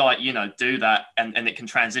he can do that, and it can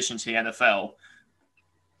transition to the NFL.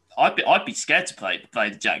 I'd be scared to play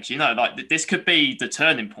the Jags. This could be the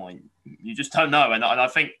turning point. You just don't know. And I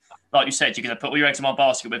think, like you said, you're going to put all your eggs in one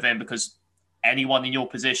basket with him because anyone in your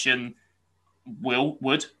position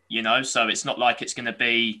would. So it's not like it's going to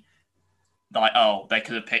be like, oh, they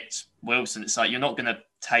could have picked Wilson. It's like you're not going to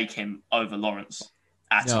take him over Lawrence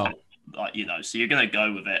at all. So you're going to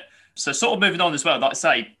go with it. So sort of moving on as well, like I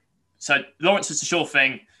say, so Lawrence is a sure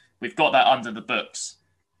thing. We've got that under the books.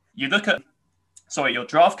 You look at your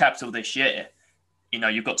draft capital this year,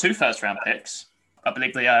 you've got 2 first-round picks. I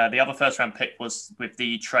believe the other first-round pick was with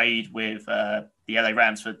the trade with the LA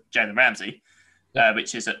Rams for Jalen Ramsey,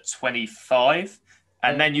 which is at 25.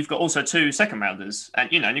 And then you've got also 2 second-rounders.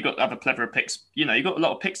 And, you've got other clever picks. You've got a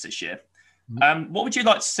lot of picks this year. What would you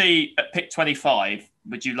like to see at pick 25?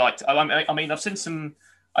 Would you like to – I mean, I've seen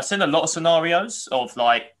a lot of scenarios of,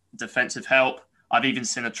 like, defensive help. I've even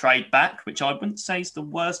seen a trade back, which I wouldn't say is the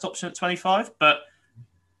worst option at 25. But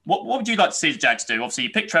what would you like to see the Jags do? Obviously, you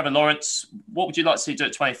picked Trevor Lawrence. What would you like to see do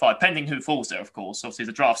at 25? Pending who falls there, of course. Obviously,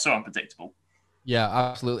 the draft's so unpredictable. Yeah,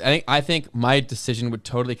 absolutely. I think my decision would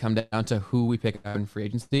totally come down to who we pick up in free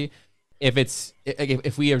agency.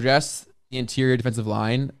 If we address the interior defensive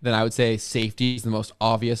line, then I would say safety is the most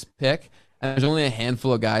obvious pick. And there's only a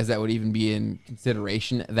handful of guys that would even be in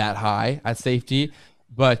consideration that high at safety.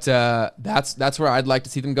 But that's where I'd like to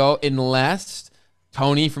see them go, unless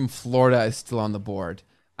Tony from Florida is still on the board.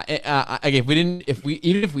 If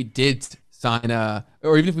we did sign a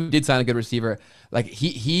good receiver, like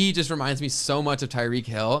he just reminds me so much of Tyreek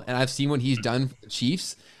Hill, and I've seen what he's done for the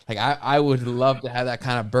Chiefs. Like I would love to have that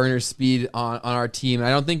kind of burner speed on our team. And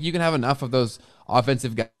I don't think you can have enough of those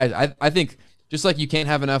offensive guys. I think just like you can't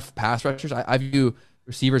have enough pass rushers, I view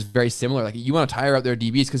receivers very similar. Like you want to tire out their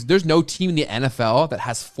DBs because there's no team in the NFL that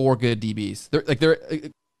has 4 good DBs.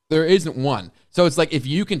 There isn't one. So it's like if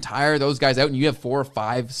you can tire those guys out and you have 4 or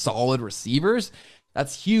 5 solid receivers,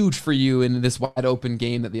 that's huge for you in this wide open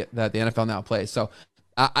game that the NFL now plays. So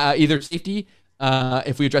either safety,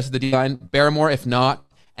 if we address the D-line, Barrymore, if not,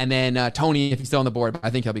 and then Tony, if he's still on the board. But I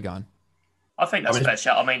think he'll be gone. I think that's a fair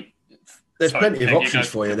shout. I mean, there's plenty of options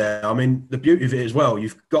for you there. I mean, the beauty of it as well,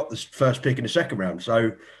 you've got the first pick in the second round.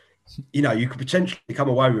 So, you could potentially come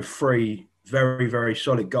away with 3 very, very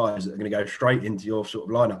solid guys that are going to go straight into your sort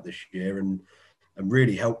of lineup this year and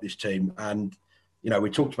really help this team. And, we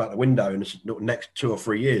talked about the window in the next 2 or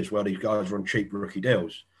 3 years where these guys are on cheap rookie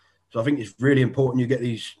deals. So I think it's really important you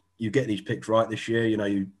get these picks right this year.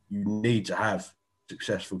 You need to have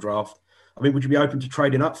successful draft. I mean, would you be open to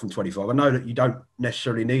trading up from 25? I know that you don't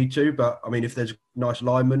necessarily need to, but I mean, if there's a nice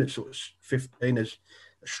lineman at sort of 15, there's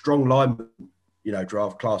a strong lineman,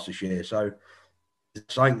 draft class this year. So is it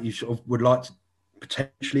something you sort of would like to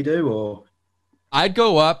potentially do, or? I'd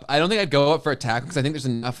go up. I don't think I'd go up for a tackle because I think there's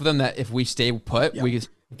enough of them that if we stay put, Yep. if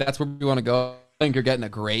that's where we want to go. I think you're getting a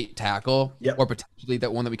great tackle, Yep. or potentially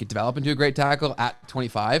that one that we could develop into a great tackle at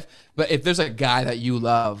 25. But if there's a guy that you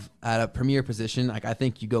love at a premier position, like I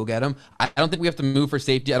think you go get him. I don't think we have to move for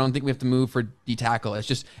safety. I don't think we have to move for D tackle.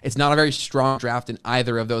 It's not a very strong draft in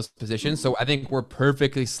either of those positions. So I think we're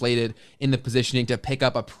perfectly slated in the positioning to pick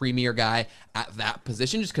up a premier guy at that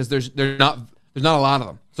position, just because there's not a lot of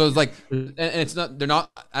them. So it's like, and they're not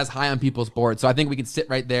as high on people's boards. So I think we can sit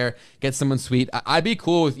right there, get someone sweet. I'd be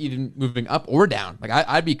cool with even moving up or down. Like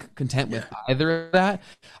I'd be content with either of that.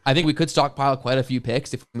 I think we could stockpile quite a few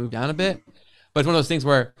picks if we move down a bit. But it's one of those things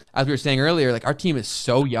where, as we were saying earlier, like our team is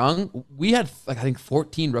so young. We had like, I think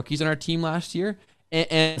 14 rookies on our team last year.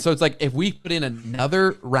 And so it's like, if we put in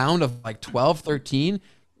another round of like 12, 13,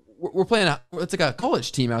 we're playing, it's like a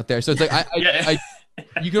college team out there. So it's like,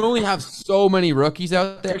 you can only have so many rookies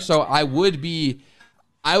out there. So I would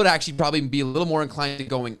actually probably be a little more inclined to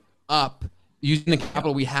going up using the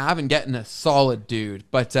capital we have and getting a solid dude.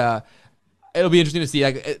 But it'll be interesting to see.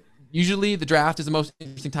 Like usually the draft is the most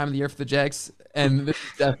interesting time of the year for the Jags, and this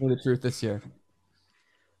is definitely the truth this year.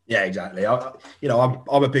 Yeah, exactly.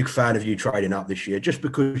 I'm a big fan of you trading up this year, just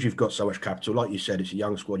because you've got so much capital. Like you said, it's a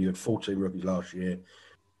young squad. You had 14 rookies last year.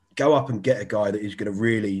 Go up and get a guy that is going to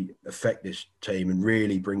really affect this team and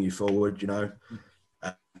really bring you forward.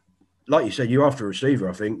 Like you said, you're after a receiver.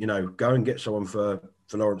 I think go and get someone for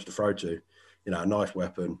Lawrence to throw to. A nice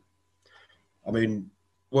weapon. I mean,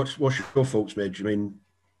 what's your thoughts, Midge? I mean,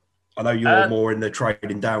 I know you're more in the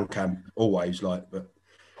trading down camp always, but.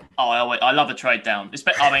 I love a trade down.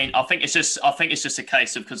 I think it's just a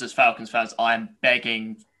case of, because as Falcons fans, I am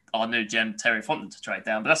begging our new gem Terry Fonten to trade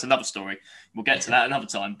down, but that's another story. We'll get to that another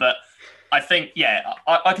time. But I think,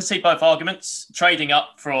 I can see both arguments. Trading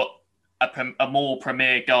up for a more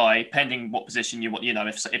premier guy, pending what position you want.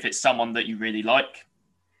 If it's someone that you really like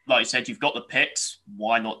you said, you've got the picks.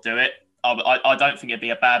 Why not do it? I don't think it'd be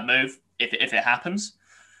a bad move if it happens.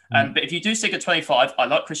 But if you do stick at 25, I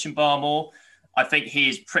like Christian Barmore. I think he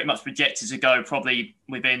is pretty much projected to go probably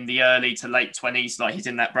within the early to late 20s. Like, he's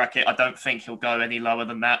in that bracket. I don't think he'll go any lower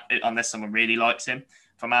than that unless someone really likes him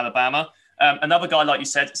from Alabama. Another guy, like you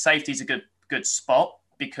said, safety is a good spot,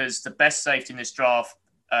 because the best safety in this draft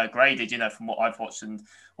graded, from what I've watched and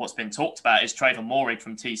what's been talked about, is Trayvon Mooring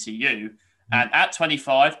from TCU. And at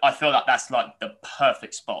 25, I feel like that's like the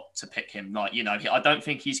perfect spot to pick him. I don't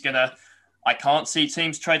think I can't see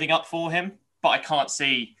teams trading up for him, but I can't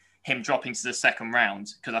see him dropping to the second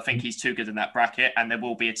round, because I think he's too good in that bracket, and there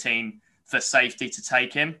will be a team for safety to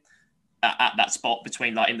take him at that spot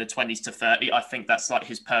between in the 20s to 30. I think that's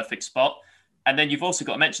his perfect spot. And then you've also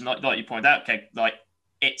got to mention, like you pointed out, okay,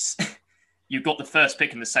 it's you've got the first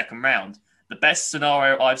pick in the second round. The best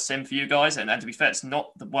scenario I've seen for you guys, and to be fair, it's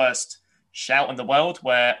not the worst shout in the world,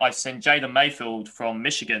 where I've seen Jalen Mayfield from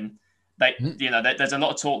Michigan. There's a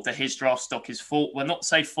lot of talk that his draft stock is not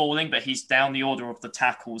say falling, but he's down the order of the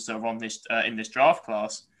tackles that are on this in this draft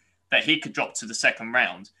class, that he could drop to the second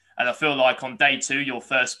round. And I feel like on day 2, your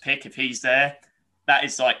first pick, if he's there, that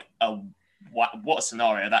is what a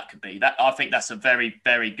scenario that could be. That I think that's a very,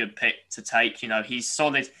 very good pick to take. He's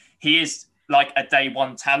solid. He is like a day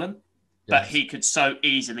 1 talent, but he could so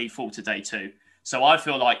easily fall to day 2. So I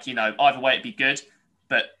feel like, either way it'd be good,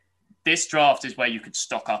 but this draft is where you could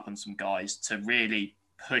stock up on some guys to really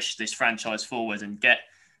push this franchise forward and get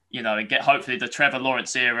hopefully the Trevor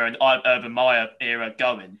Lawrence era and Urban Meyer era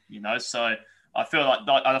going, So I feel like,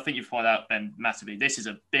 I think you've pointed out, Ben, massively, this is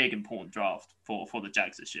a big, important draft for the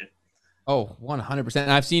Jags this year. Oh, 100%.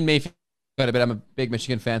 And I've seen Mayfield quite a bit. I'm a big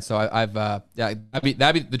Michigan fan, so that'd be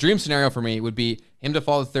the dream scenario for me would be him to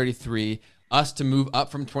fall to 33, us to move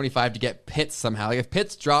up from 25 to get Pitts somehow. Like, if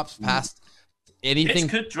Pitts drops past anything,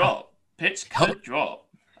 Pitts could drop.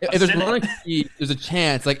 If there's a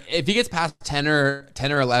chance. Like, if he gets past 10 or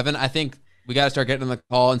 11, I think we got to start getting on the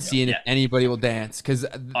call and seeing if anybody will dance, because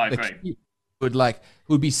the key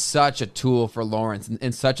would be such a tool for Lawrence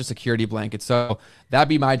and such a security blanket. So that'd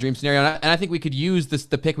be my dream scenario. And I think we could use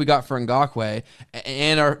the pick we got for Ngakoue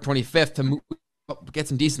and our 25th to get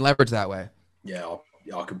some decent leverage that way. Yeah,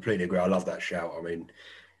 I completely agree. I love that shout. I mean,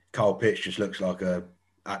 Kyle Pitts just looks like a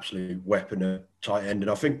absolute weapon at tight end.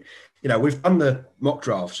 And I think, we've done the mock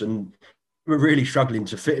drafts and we're really struggling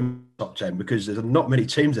to fit in top 10, because there's not many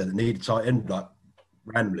teams there that need a tight end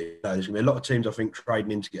randomly. There's going to be a lot of teams, I think,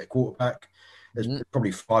 trading in to get a quarterback. There's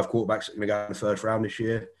probably 5 quarterbacks that are going to go in the first round this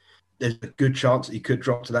year. There's a good chance that he could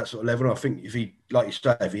drop to that sort of level. And I think if he, like you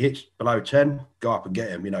say, if he hits below 10, go up and get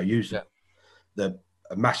him, use a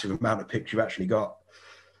massive amount of picks you've actually got.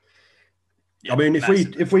 Yeah, I mean,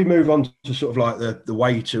 massively. if we move on to sort of like the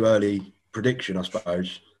way too early prediction, I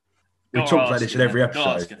suppose we Gotta talk about ask this you, in every man. Gotta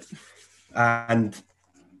ask episode, you. and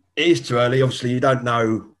it is too early. Obviously, you don't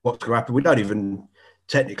know what's going to happen. We don't even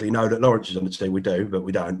technically know that Lawrence is on the team. We do, but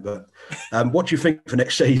we don't. But what do you think for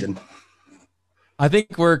next season? I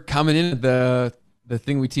think we're coming in at the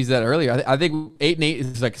thing we teased out earlier. I think 8-8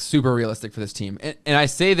 is like super realistic for this team, and I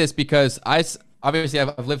say this because obviously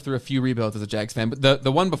I've lived through a few rebuilds as a Jags fan, but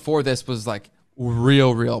the one before this was like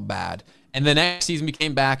real bad, and the next season we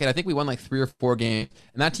came back and I think we won like 3 or 4 games,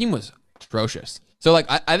 and that team was atrocious. So like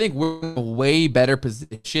I think we're in a way better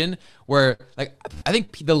position where like I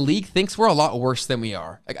think the league thinks we're a lot worse than we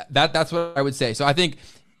are. Like that's what I would say. So I think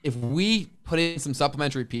if we put in some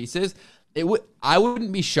supplementary pieces, I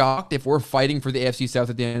wouldn't be shocked if we're fighting for the AFC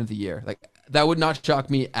South at the end of the year. Like that would not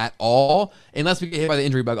shock me at all, unless we get hit by the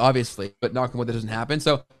injury bug, obviously. But knock on wood, that doesn't happen.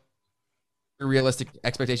 So a realistic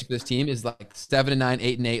expectation for this team is like 7-9,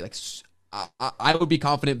 8-8. Like I would be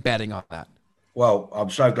confident betting on that. Well, I'm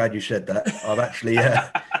so glad you said that. I've actually Knew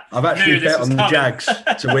this bet was on the coming. Jags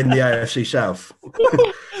to win the AFC South.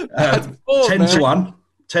 That's bold, 10 man. to 1.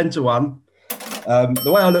 10 to 1. The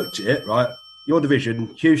way I looked at it, right, your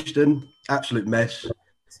division, Houston, absolute mess.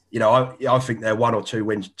 You know, I think they're 1 or 2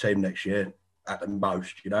 wins team next year at the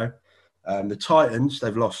most, you know. The Titans,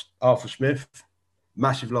 they've lost Arthur Smith.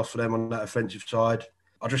 Massive loss for them on that offensive side.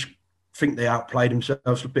 I just think they outplayed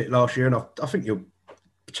themselves a bit last year, and I think you're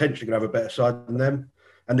potentially going to have a better side than them.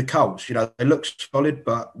 And the Colts, you know, they look solid,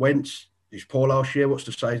 but Wentz is poor last year. What's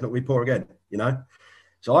to say he's not going to be poor again, you know?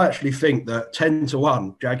 So I actually think that 10 to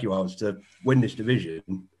 1 Jaguars to win this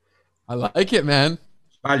division. I like it, man.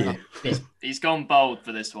 Value. He's gone bold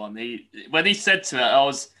for this one. When he said to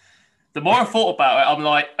it, the more I thought about it, I'm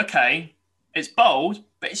like, okay, it's bold,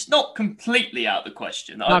 but it's not completely out of the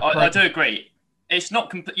question. I do agree. It's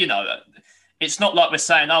not, it's not like we're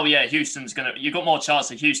saying, oh yeah, Houston's you've got more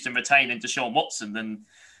chance of Houston retaining Deshaun Watson than,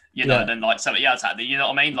 than like somebody else had. You know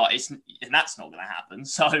what I mean? Like and that's not going to happen.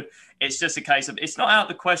 So it's just a case of, it's not out of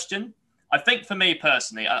the question. I think for me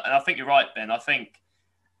personally, and I think you're right, Ben, I think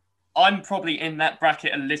I'm probably in that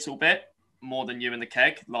bracket a little bit more than you in the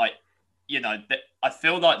keg. Like, I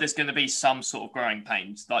feel like there's going to be some sort of growing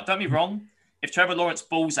pains. Like, don't be wrong. If Trevor Lawrence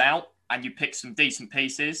balls out and you pick some decent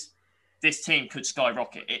pieces, this team could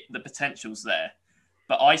skyrocket. The potential's there.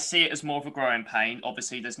 But I see it as more of a growing pain.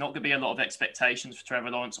 Obviously, there's not going to be a lot of expectations for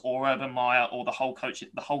Trevor Lawrence or Urban Meyer or the whole coach,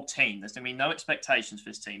 the whole team. There's going to be no expectations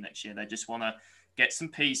for this team next year. They just want to get some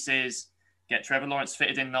pieces, get Trevor Lawrence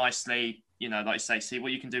fitted in nicely, like you say, see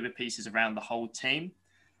what you can do with pieces around the whole team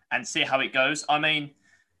and see how it goes. I mean,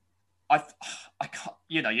 I can't,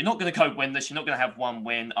 you're not going to go winless. You're not going to have one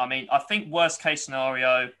win. I mean, I think worst case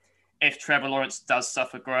scenario, if Trevor Lawrence does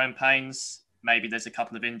suffer growing pains, maybe there's a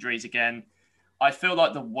couple of injuries again. I feel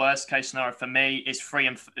like the worst case scenario for me is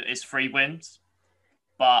 3 wins,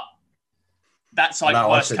 but that's like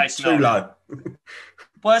worst case scenario. Too low.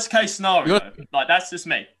 Worst case scenario, like that's just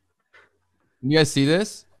me. You guys see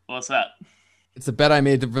this? What's that? It's a bet I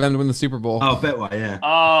made to them to win the Super Bowl. Oh, Betway, yeah.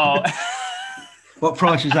 Oh, What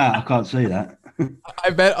price is that? I can't see that.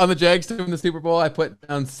 I bet on the Jags to win the Super Bowl. I put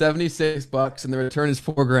down $76, and the return is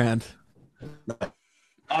 $4,000.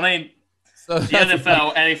 I mean, So the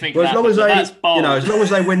NFL, anything. Well, as long as that's bold. as long as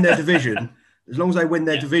they win their division,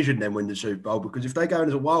 division, then win the Super Bowl. Because if they go in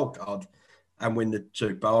as a wild card and win the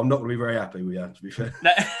Super Bowl, I'm not going to be very happy with you. To be fair,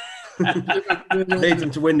 I need them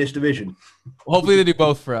to win this division. hopefully they do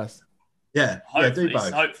both for us. Yeah, do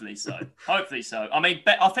both. Hopefully so. I mean,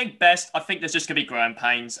 I think there's just going to be growing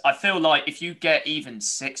pains. I feel like if you get even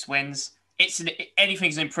 6 wins,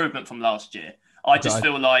 anything's an improvement from last year. I just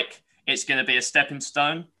feel like it's going to be a stepping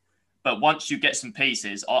stone. But once you get some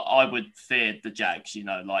pieces, I would fear the Jags.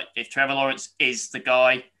 Like if Trevor Lawrence is the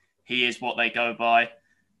guy, he is what they go by.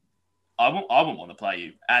 I wouldn't want to play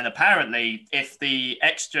you. And apparently,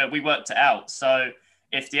 we worked it out. So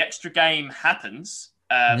if the extra game happens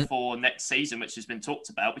for next season, which has been talked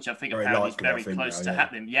about, which I think apparently is very close to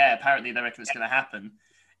happening. Yeah, apparently they reckon it's going to happen.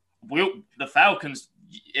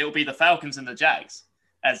 It'll be the Falcons and the Jags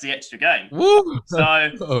as the extra game. Woo! So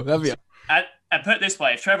that'd be. And put it this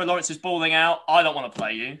way, if Trevor Lawrence is balling out, I don't want to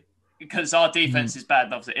play you because our defense is bad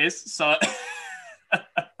enough as it is. So,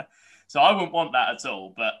 so I wouldn't want that at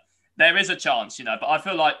all. But there is a chance, But I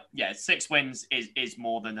feel like, 6 wins is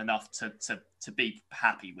more than enough to be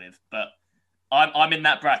happy with. But I'm in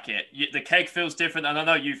that bracket. The keg feels different, and I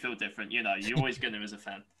know you feel different. You're always going to as a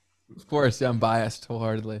fan. Of course, yeah, I'm biased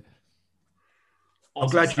wholeheartedly. I'm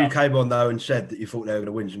glad you came on though and said that you thought they were going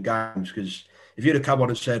to win some games, because if you'd have come on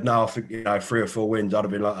and said, no, I think 3 or 4 wins, I'd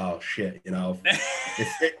have been like, oh shit,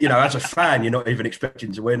 as a fan, you're not even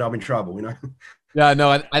expecting to win. I'm in trouble, Yeah,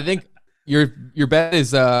 no, I think your bet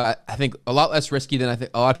is I think a lot less risky than I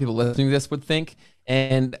think a lot of people listening to this would think,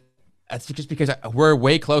 and that's just because we're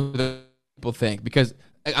way closer than people think. Because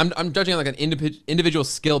I'm judging on like an individual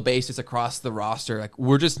skill basis across the roster. Like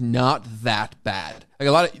we're just not that bad. Like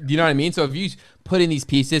a lot of, you know what I mean? So if you put in these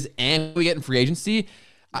pieces and we get in free agency,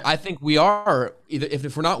 I think we are either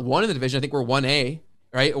if we're not one in the division, I think we're 1A,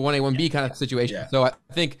 right? A 1A, 1B kind of situation. Yeah. So I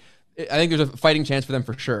think there's a fighting chance for them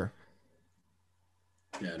for sure.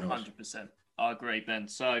 Yeah, nice. 100%. I agree, Ben.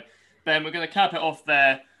 So, Ben, we're going to cap it off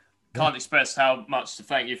there. Can't express how much to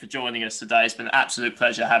thank you for joining us today. It's been an absolute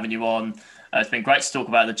pleasure having you on. It's been great to talk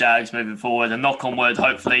about the Jags moving forward. And knock on wood,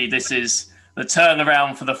 hopefully this is the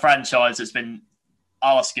turnaround for the franchise that's been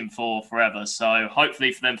asking for forever. So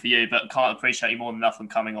hopefully for them, for you, but can't appreciate you more than enough for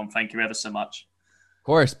coming on. Thank you ever so much. Of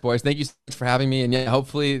course, boys. Thank you so much for having me. And yeah,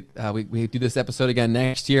 hopefully we do this episode again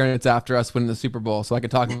next year, and it's after us winning the Super Bowl, so I can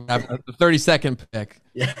talk about the 30-second pick.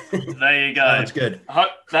 Yeah, there you go. That's good.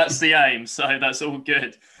 That's the aim. So that's all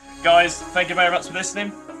good, guys. Thank you very much for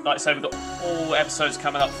listening. Like I say, we've got all episodes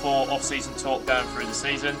coming up for off-season talk going through the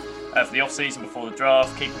season, for the off-season before the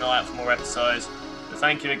draft. Keep an eye out for more episodes. But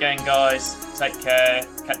thank you again, guys. Take care.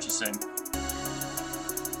 Catch you soon.